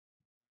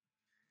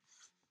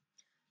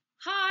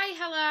Hi,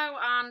 hello,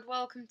 and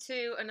welcome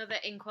to another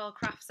Inkwell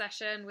craft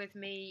session with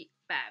me,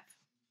 Bev.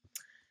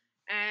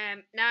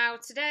 Now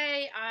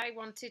today I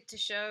wanted to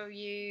show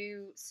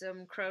you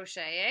some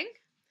crocheting.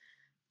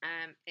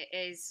 It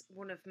is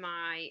one of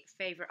my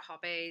favourite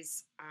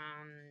hobbies,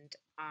 and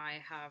I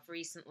have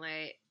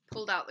recently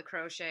pulled out the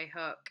crochet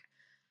hook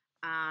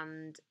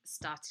and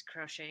started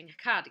crocheting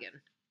a cardigan.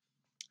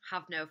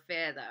 Have no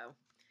fear though.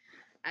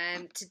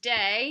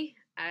 Today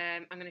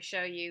I'm going to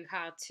show you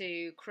how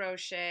to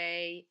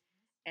crochet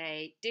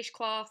a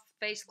dishcloth,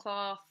 face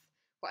cloth,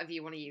 whatever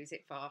you want to use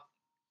it for.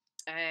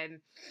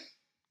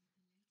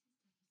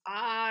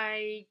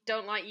 I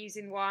don't like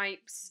using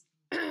wipes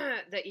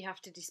that you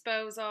have to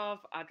dispose of.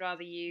 I'd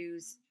rather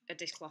use a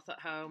dishcloth at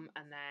home,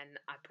 and then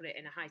I put it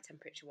in a high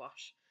temperature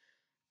wash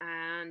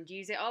and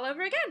use it all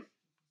over again.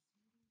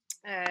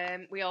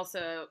 We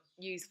also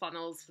use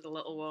flannels for the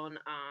little one,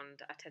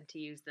 and I tend to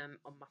use them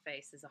on my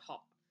face as a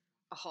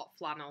hot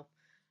flannel.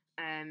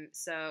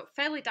 So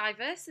fairly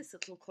diverse, this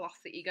little cloth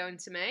that you're going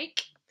to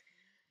make.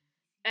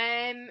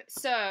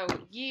 So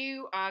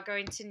you are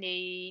going to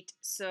need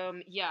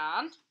some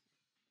yarn.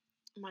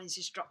 Mine's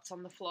just dropped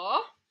on the floor.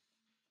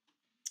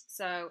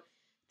 So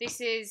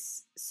this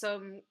is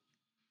some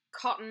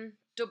cotton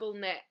double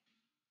knit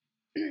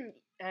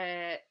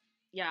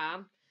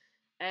yarn.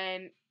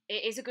 It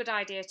is a good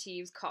idea to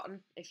use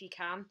cotton if you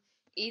can,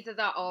 either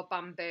that or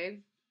bamboo,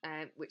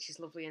 which is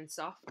lovely and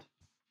soft.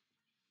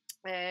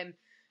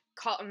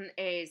 Cotton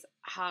is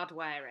hard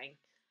wearing,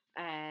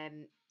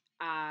 and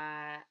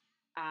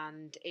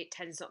it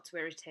tends not to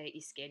irritate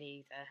your skin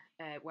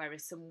either,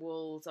 whereas some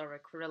wools or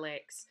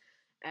acrylics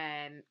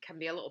can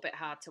be a little bit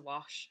hard to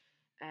wash,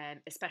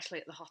 especially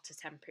at the hotter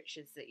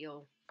temperatures that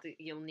you'll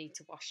need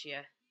to wash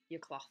your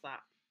cloth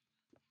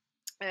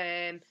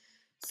at.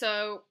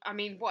 So I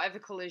mean, whatever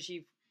colours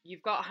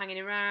you've got hanging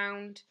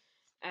around,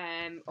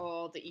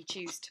 or that you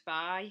choose to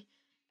buy.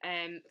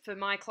 For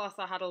my cloth,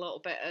 I had a little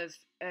bit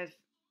of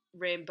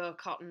rainbow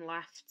cotton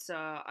left, so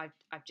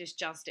I've just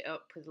jazzed it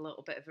up with a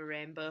little bit of a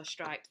rainbow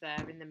stripe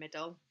there in the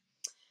middle.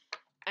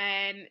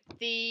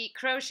 The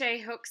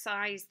crochet hook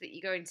size that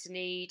you're going to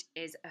need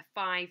is a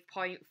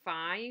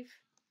 5.5.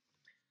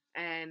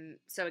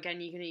 So again,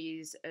 you're going to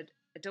use a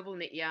double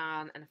knit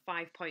yarn and a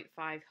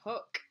 5.5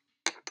 hook.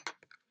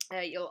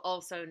 You'll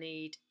also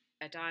need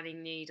a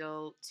darning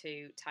needle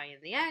to tie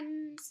in the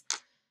ends,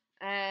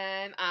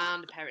 and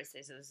a pair of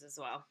scissors as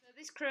well. So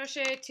this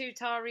crochet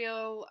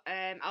tutorial,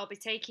 I'll be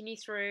taking you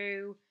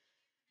through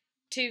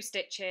 2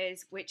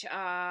 stitches, which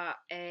are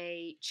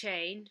a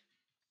chain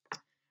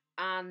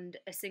and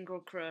a single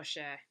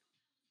crochet.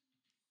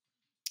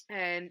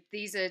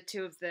 These are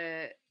 2 of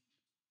the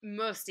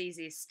most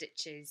easiest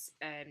stitches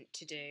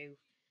to do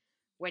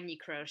when you're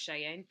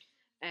crocheting,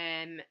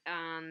 and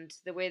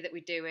the way that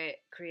we do it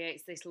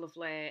creates this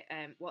lovely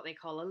what they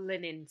call a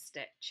linen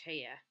stitch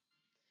here.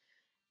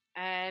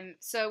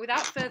 So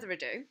without further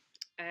ado,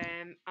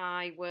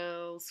 I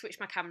will switch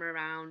my camera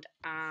around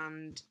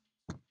and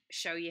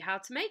show you how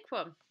to make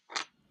one.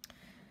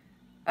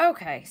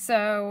 Okay,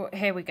 so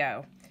here we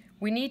go.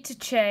 We need to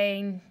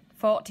chain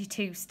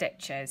 42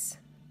 stitches.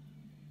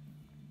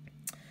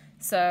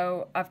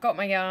 So I've got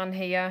my yarn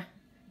here,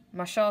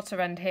 my shorter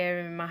end here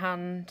in my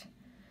hand.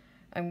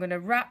 I'm going to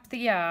wrap the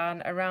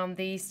yarn around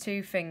these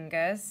 2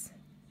 fingers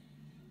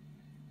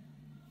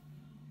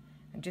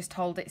and just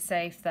hold it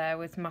safe there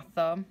with my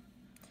thumb.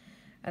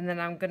 And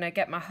then I'm going to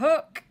get my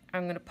hook,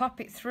 I'm going to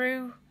pop it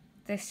through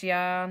this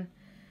yarn,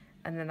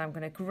 and then I'm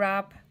going to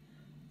grab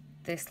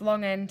this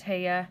long end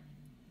here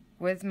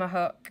with my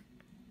hook,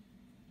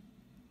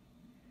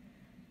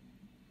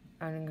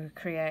 and I'm going to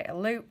create a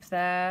loop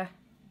there,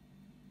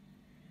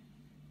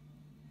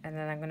 and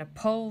then I'm going to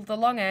pull the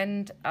long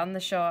end and the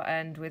short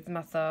end with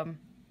my thumb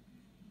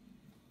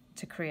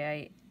to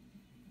create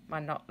my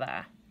knot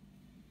there.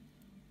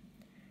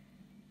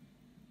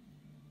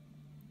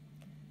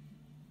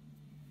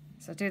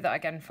 So do that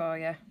again for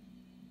you.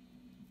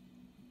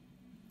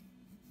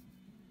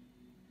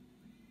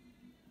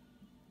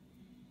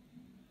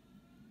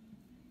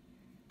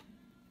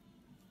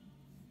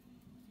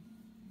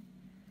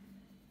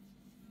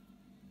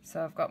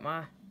 So I've got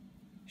my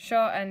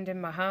short end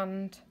in my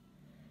hand.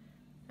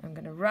 I'm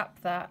going to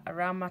wrap that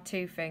around my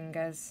 2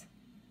 fingers,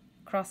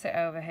 cross it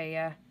over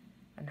here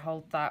and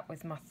hold that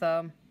with my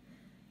thumb.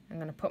 I'm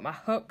going to put my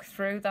hook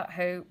through that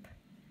hoop,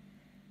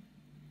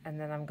 and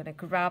then I'm going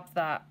to grab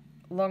that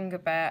longer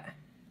bit,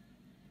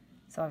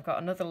 so I've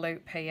got another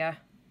loop here,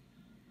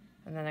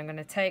 and then I'm going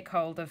to take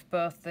hold of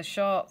both the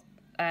short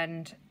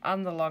end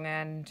and the long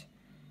end,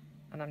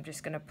 and I'm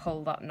just going to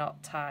pull that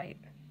knot tight.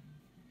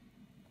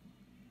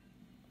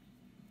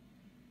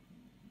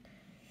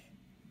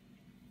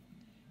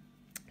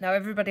 Now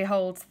everybody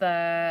holds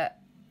their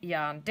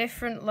yarn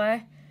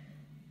differently.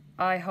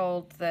 I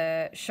hold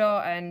the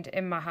short end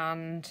in my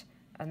hand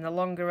and the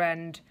longer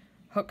end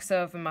hooks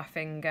over my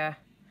finger.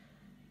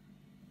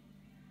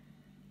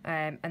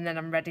 And then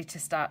I'm ready to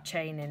start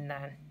chaining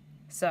then.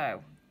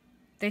 So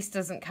this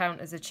doesn't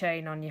count as a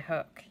chain on your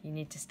hook. You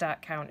need to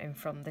start counting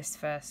from this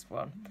first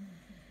one.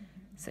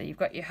 So you've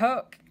got your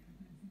hook,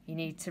 you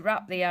need to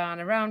wrap the yarn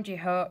around your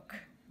hook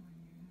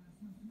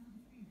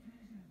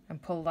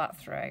and pull that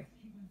through.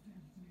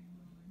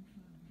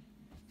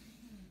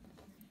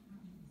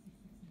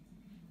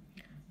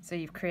 So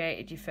you've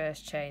created your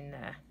first chain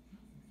there.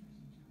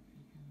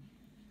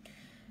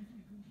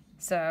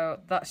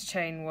 So that's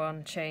chain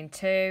 1, chain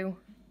 2,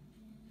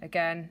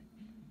 again,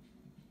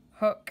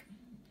 hook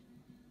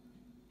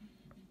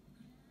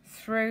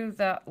through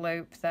that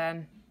loop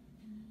then,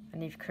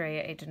 and you've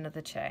created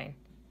another chain.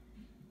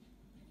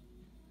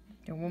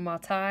 And one more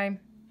time.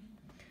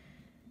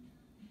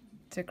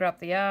 To grab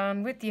the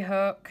yarn with your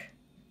hook,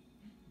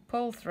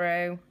 pull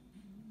through,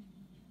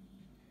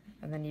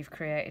 and then you've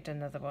created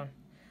another one.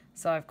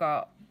 So I've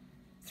got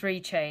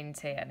 3 chains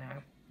here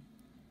now.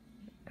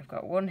 I've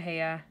got one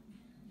here,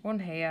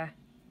 and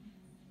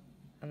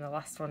the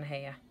last one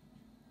here.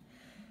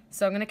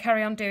 So I'm going to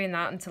carry on doing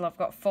that until I've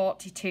got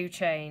 42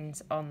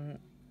 chains on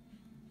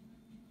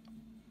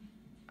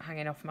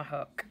hanging off my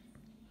hook.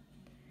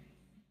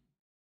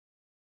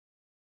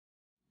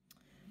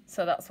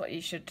 So that's what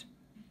you should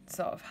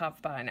sort of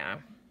have by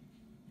now.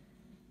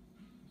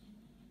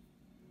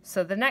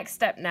 So the next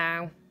step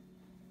now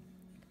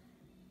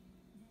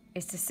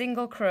is to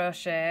single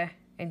crochet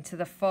into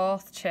the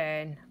 4th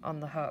chain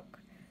on the hook.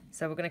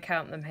 So we're going to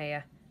count them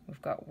here.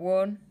 We've got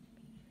 1,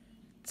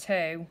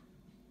 2,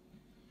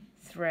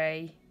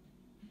 3,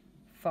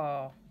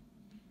 4.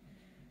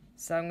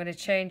 So I'm going to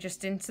chain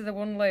just into the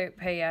 1 loop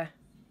here.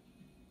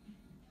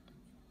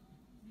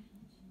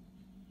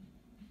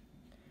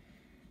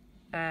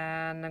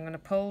 And I'm going to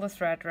pull the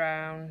thread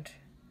round.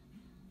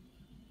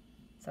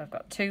 So I've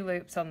got 2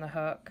 loops on the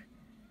hook,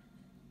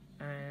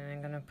 and I'm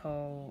going to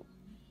pull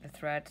the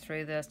thread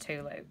through those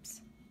 2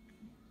 loops.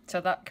 So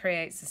that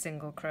creates a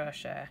single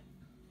crochet.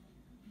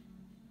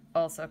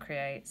 Also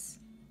creates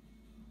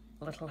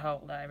a little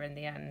hole there in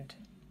the end.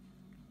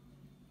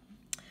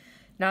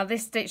 Now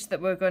this stitch that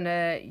we're going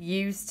to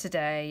use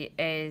today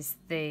is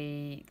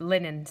the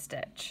linen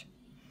stitch.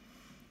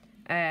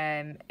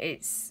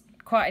 It's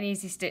quite an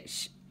easy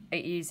stitch.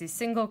 It uses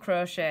single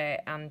crochet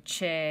and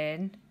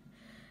chain,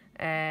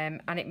 and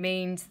it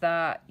means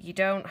that you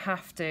don't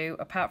have to,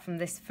 apart from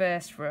this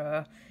first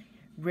row,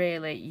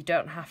 really you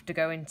don't have to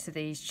go into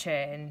these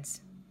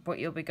chains. What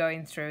you'll be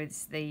going through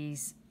is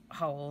these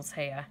holes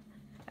here,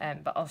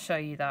 but I'll show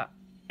you that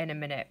in a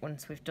minute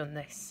once we've done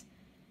this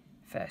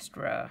first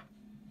row.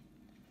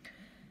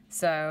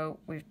 So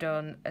we've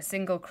done a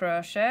single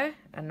crochet,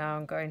 and now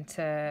I'm going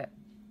to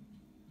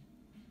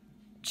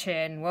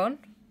chain 1,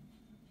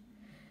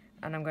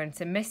 and I'm going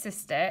to miss a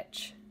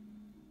stitch,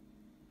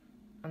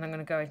 and I'm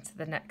going to go into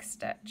the next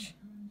stitch.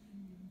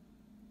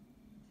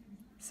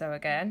 So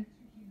again,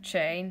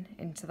 chain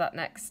into that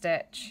next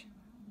stitch,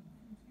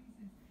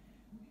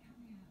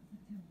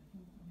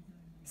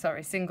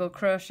 single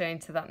crochet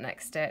into that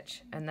next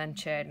stitch, and then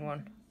chain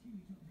 1.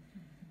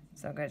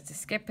 So I'm going to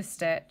skip a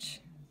stitch,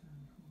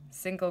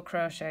 single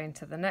crochet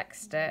into the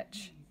next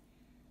stitch,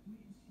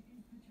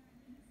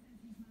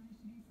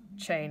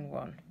 chain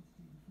 1,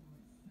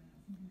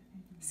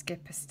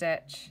 skip a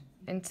stitch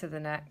into the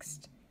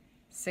next,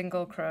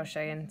 single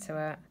crochet into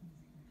it,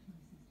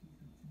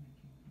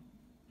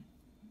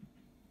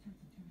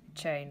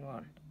 chain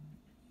 1,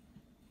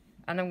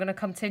 and I'm going to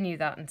continue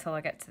that until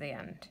I get to the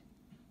end.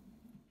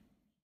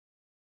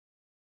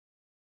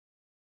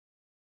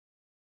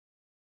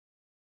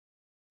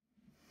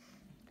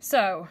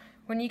 So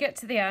when you get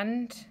to the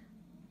end,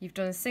 you've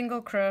done a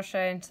single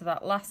crochet into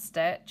that last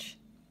stitch,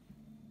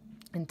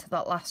 into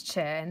that last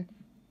chain,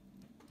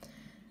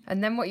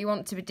 and then what you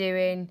want to be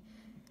doing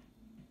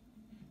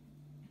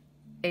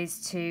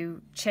is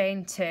to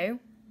chain 2,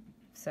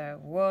 so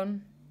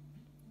 1,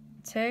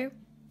 2,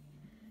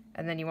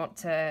 and then you want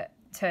to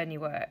turn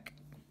your work.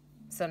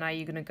 So now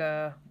you're going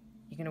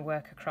to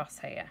work across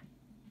here.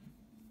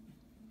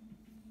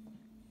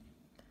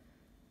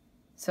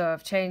 So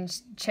I've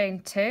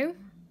chained 2,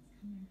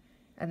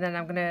 and then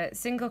I'm going to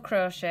single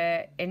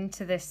crochet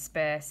into this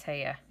space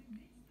here.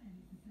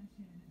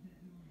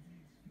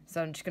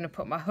 So I'm just going to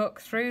put my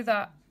hook through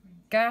that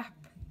gap,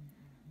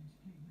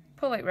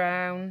 pull it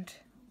round,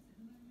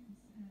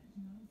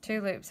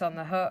 2 loops on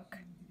the hook,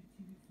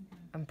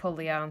 and pull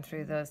the yarn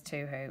through those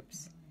 2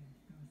 hoops.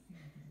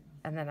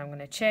 And then I'm going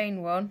to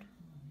chain 1,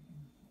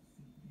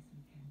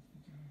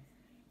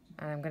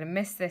 and I'm going to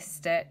miss this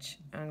stitch,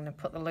 and I'm going to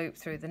put the loop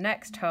through the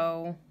next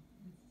hole,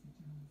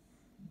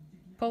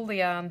 pull the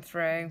yarn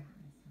through,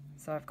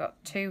 so I've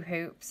got 2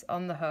 hoops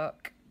on the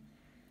hook,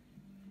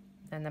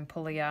 and then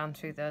pull the yarn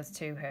through those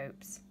 2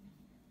 hoops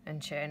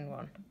and chain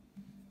 1.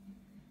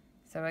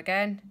 So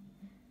again,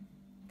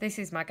 this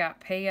is my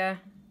gap here.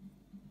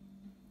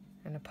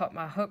 I'm going to pop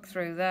my hook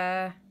through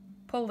there,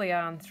 pull the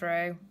yarn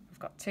through. I've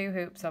got 2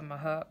 hoops on my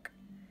hook,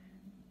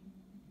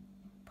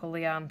 pull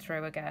the yarn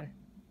through again,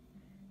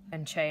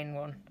 and chain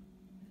 1.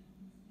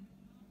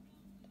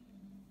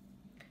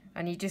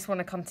 And you just want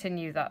to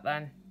continue that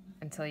then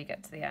until you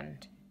get to the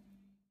end.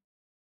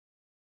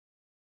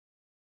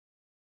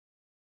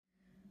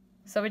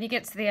 So when you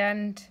get to the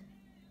end,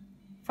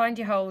 find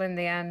your hole in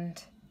the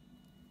end,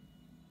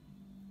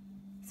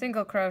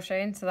 single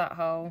crochet into that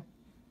hole,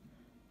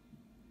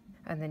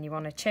 and then you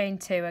want to chain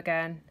 2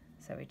 again.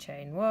 So we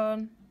chain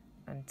 1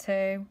 and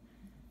 2,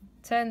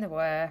 turn the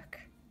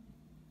work,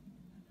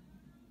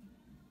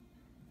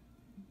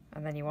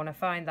 and then you want to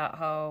find that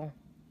hole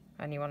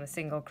and you want to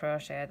single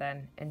crochet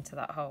then into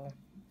that hole.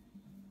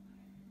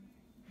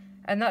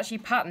 And that's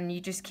your pattern, you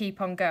just keep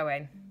on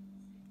going.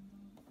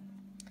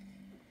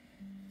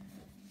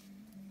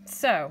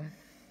 So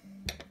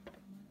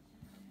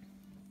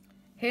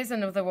here's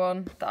another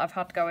one that I've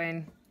had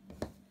going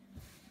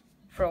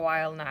for a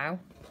while now.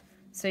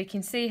 So you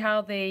can see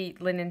how the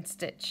linen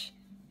stitch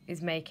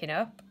is making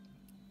up.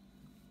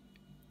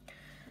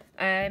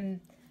 Now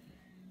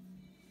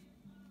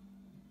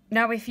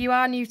if you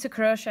are new to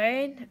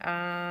crocheting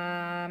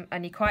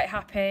and you're quite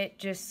happy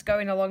just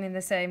going along in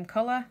the same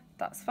colour,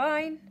 that's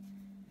fine.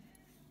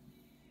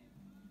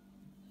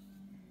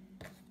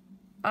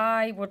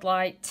 I would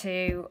like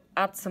to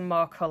add some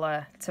more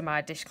colour to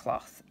my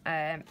dishcloth,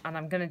 and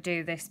I'm going to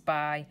do this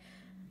by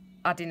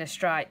adding a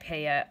stripe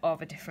here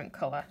of a different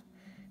colour.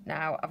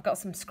 Now I've got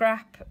some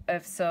scrap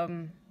of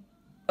some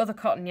other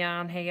cotton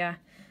yarn here.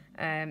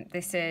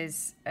 This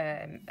is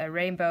a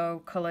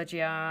rainbow coloured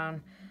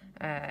yarn.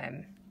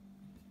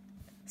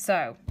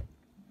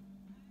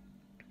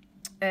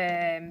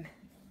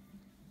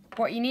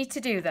 What you need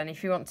to do then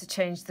if you want to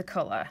change the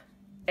colour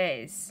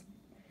is,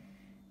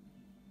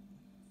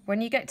 when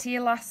you get to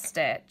your last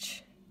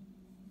stitch,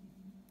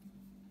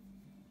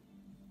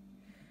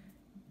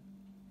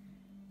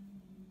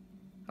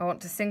 I want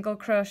to single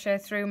crochet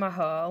through my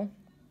hole.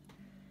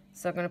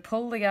 So I'm going to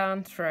pull the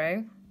yarn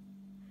through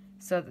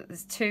so that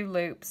there's 2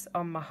 loops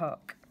on my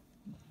hook.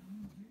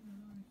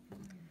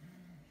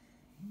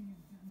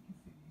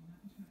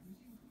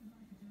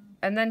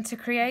 And then to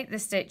create the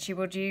stitch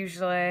I'd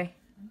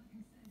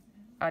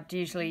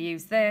usually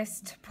use this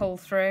to pull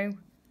through,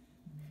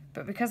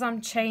 but because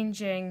I'm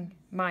changing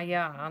my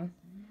yarn,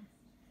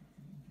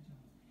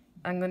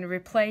 I'm going to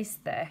replace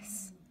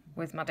this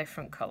with my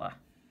different colour.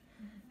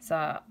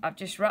 So I've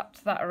just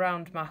wrapped that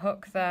around my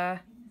hook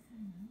there,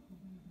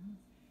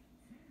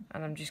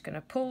 and I'm just going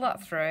to pull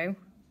that through.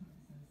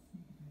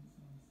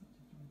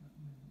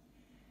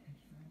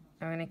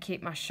 I'm going to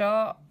keep my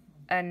short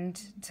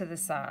end to the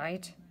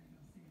side,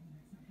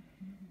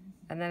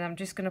 and then I'm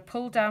just going to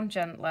pull down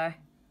gently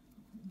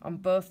on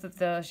both of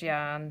those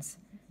yarns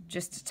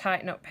just to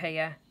tighten up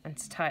here and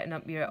to tighten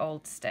up your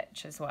old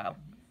stitch as well.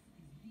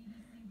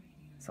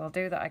 So I'll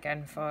do that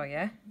again for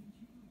you.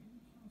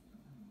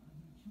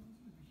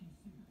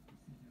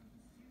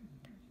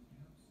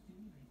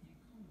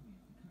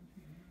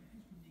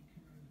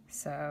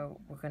 So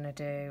we're going to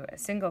do a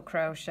single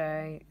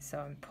crochet, so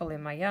I'm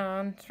pulling my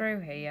yarn through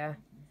here.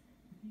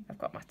 I've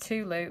got my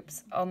 2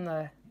 loops on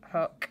the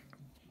hook.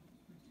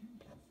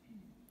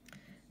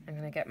 I'm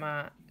going to get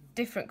my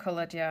different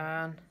coloured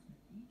yarn,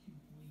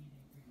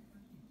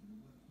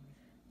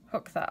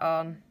 hook that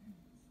on,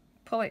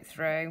 pull it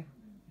through. I'm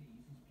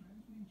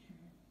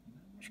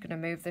just going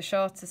to move the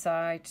shorter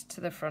side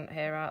to the front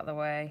here out of the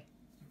way,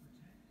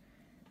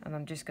 and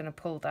I'm just going to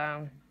pull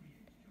down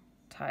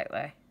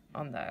tightly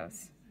on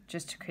those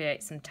just to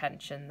create some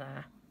tension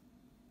there.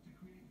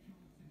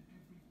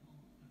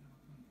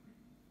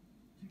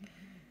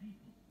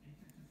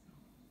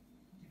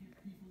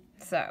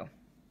 So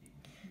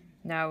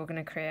now we're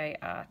going to create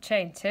our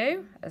chain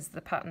 2 as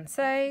the pattern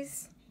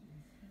says,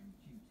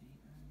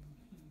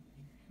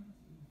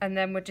 and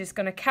then we're just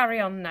going to carry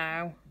on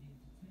now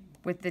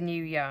with the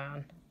new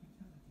yarn.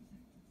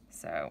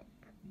 So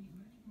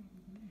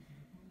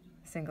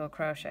single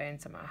crochet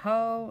into my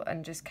hole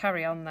and just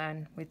carry on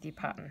then with your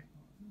pattern.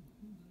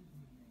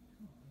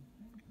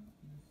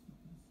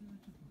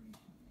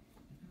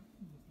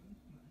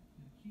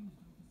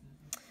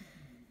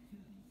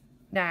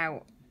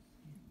 Now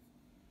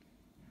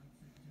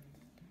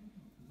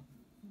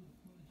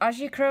as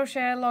you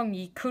crochet along,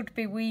 you could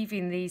be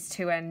weaving these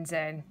 2 ends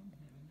in.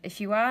 If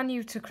you are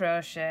new to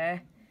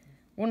crochet,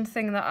 one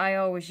thing that I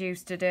always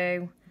used to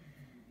do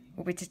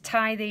would be to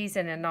tie these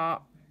in a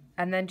knot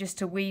and then just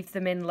to weave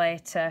them in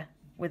later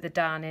with a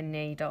darning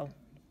needle.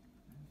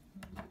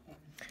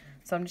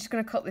 So I'm just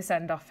going to cut this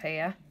end off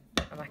here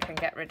and I can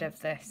get rid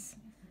of this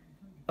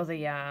other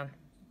yarn.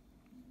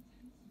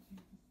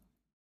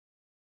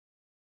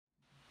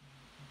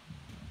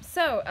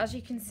 So as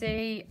you can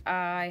see,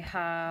 I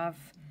have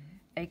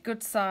a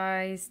good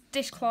size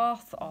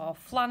dishcloth or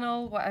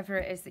flannel, whatever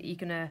it is that you're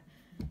going to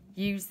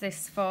use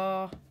this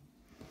for.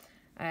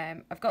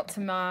 I've got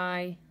to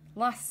my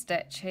last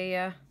stitch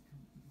here,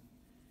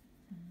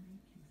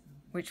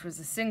 which was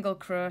a single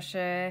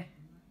crochet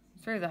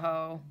through the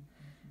hole,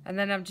 and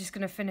then I'm just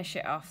going to finish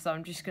it off. So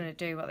I'm just going to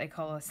do what they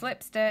call a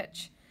slip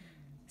stitch.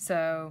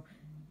 So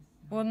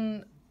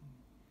one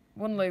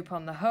loop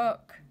on the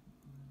hook,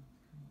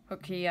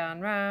 hook your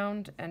yarn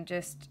round and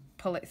just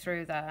pull it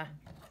through there.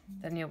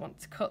 Then you'll want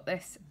to cut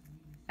this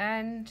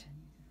end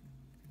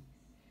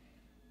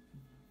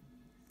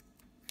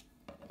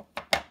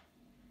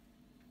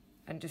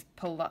and just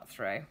pull that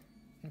through.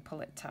 and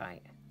pull it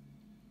tight.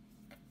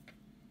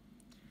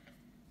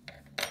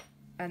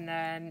 And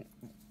then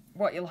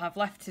what you'll have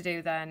left to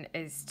do then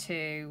is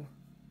to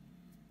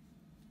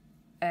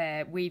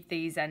weave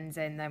these ends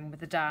in then with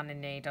the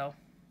darning needle.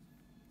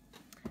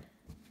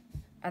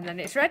 And then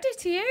it's ready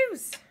to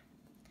use.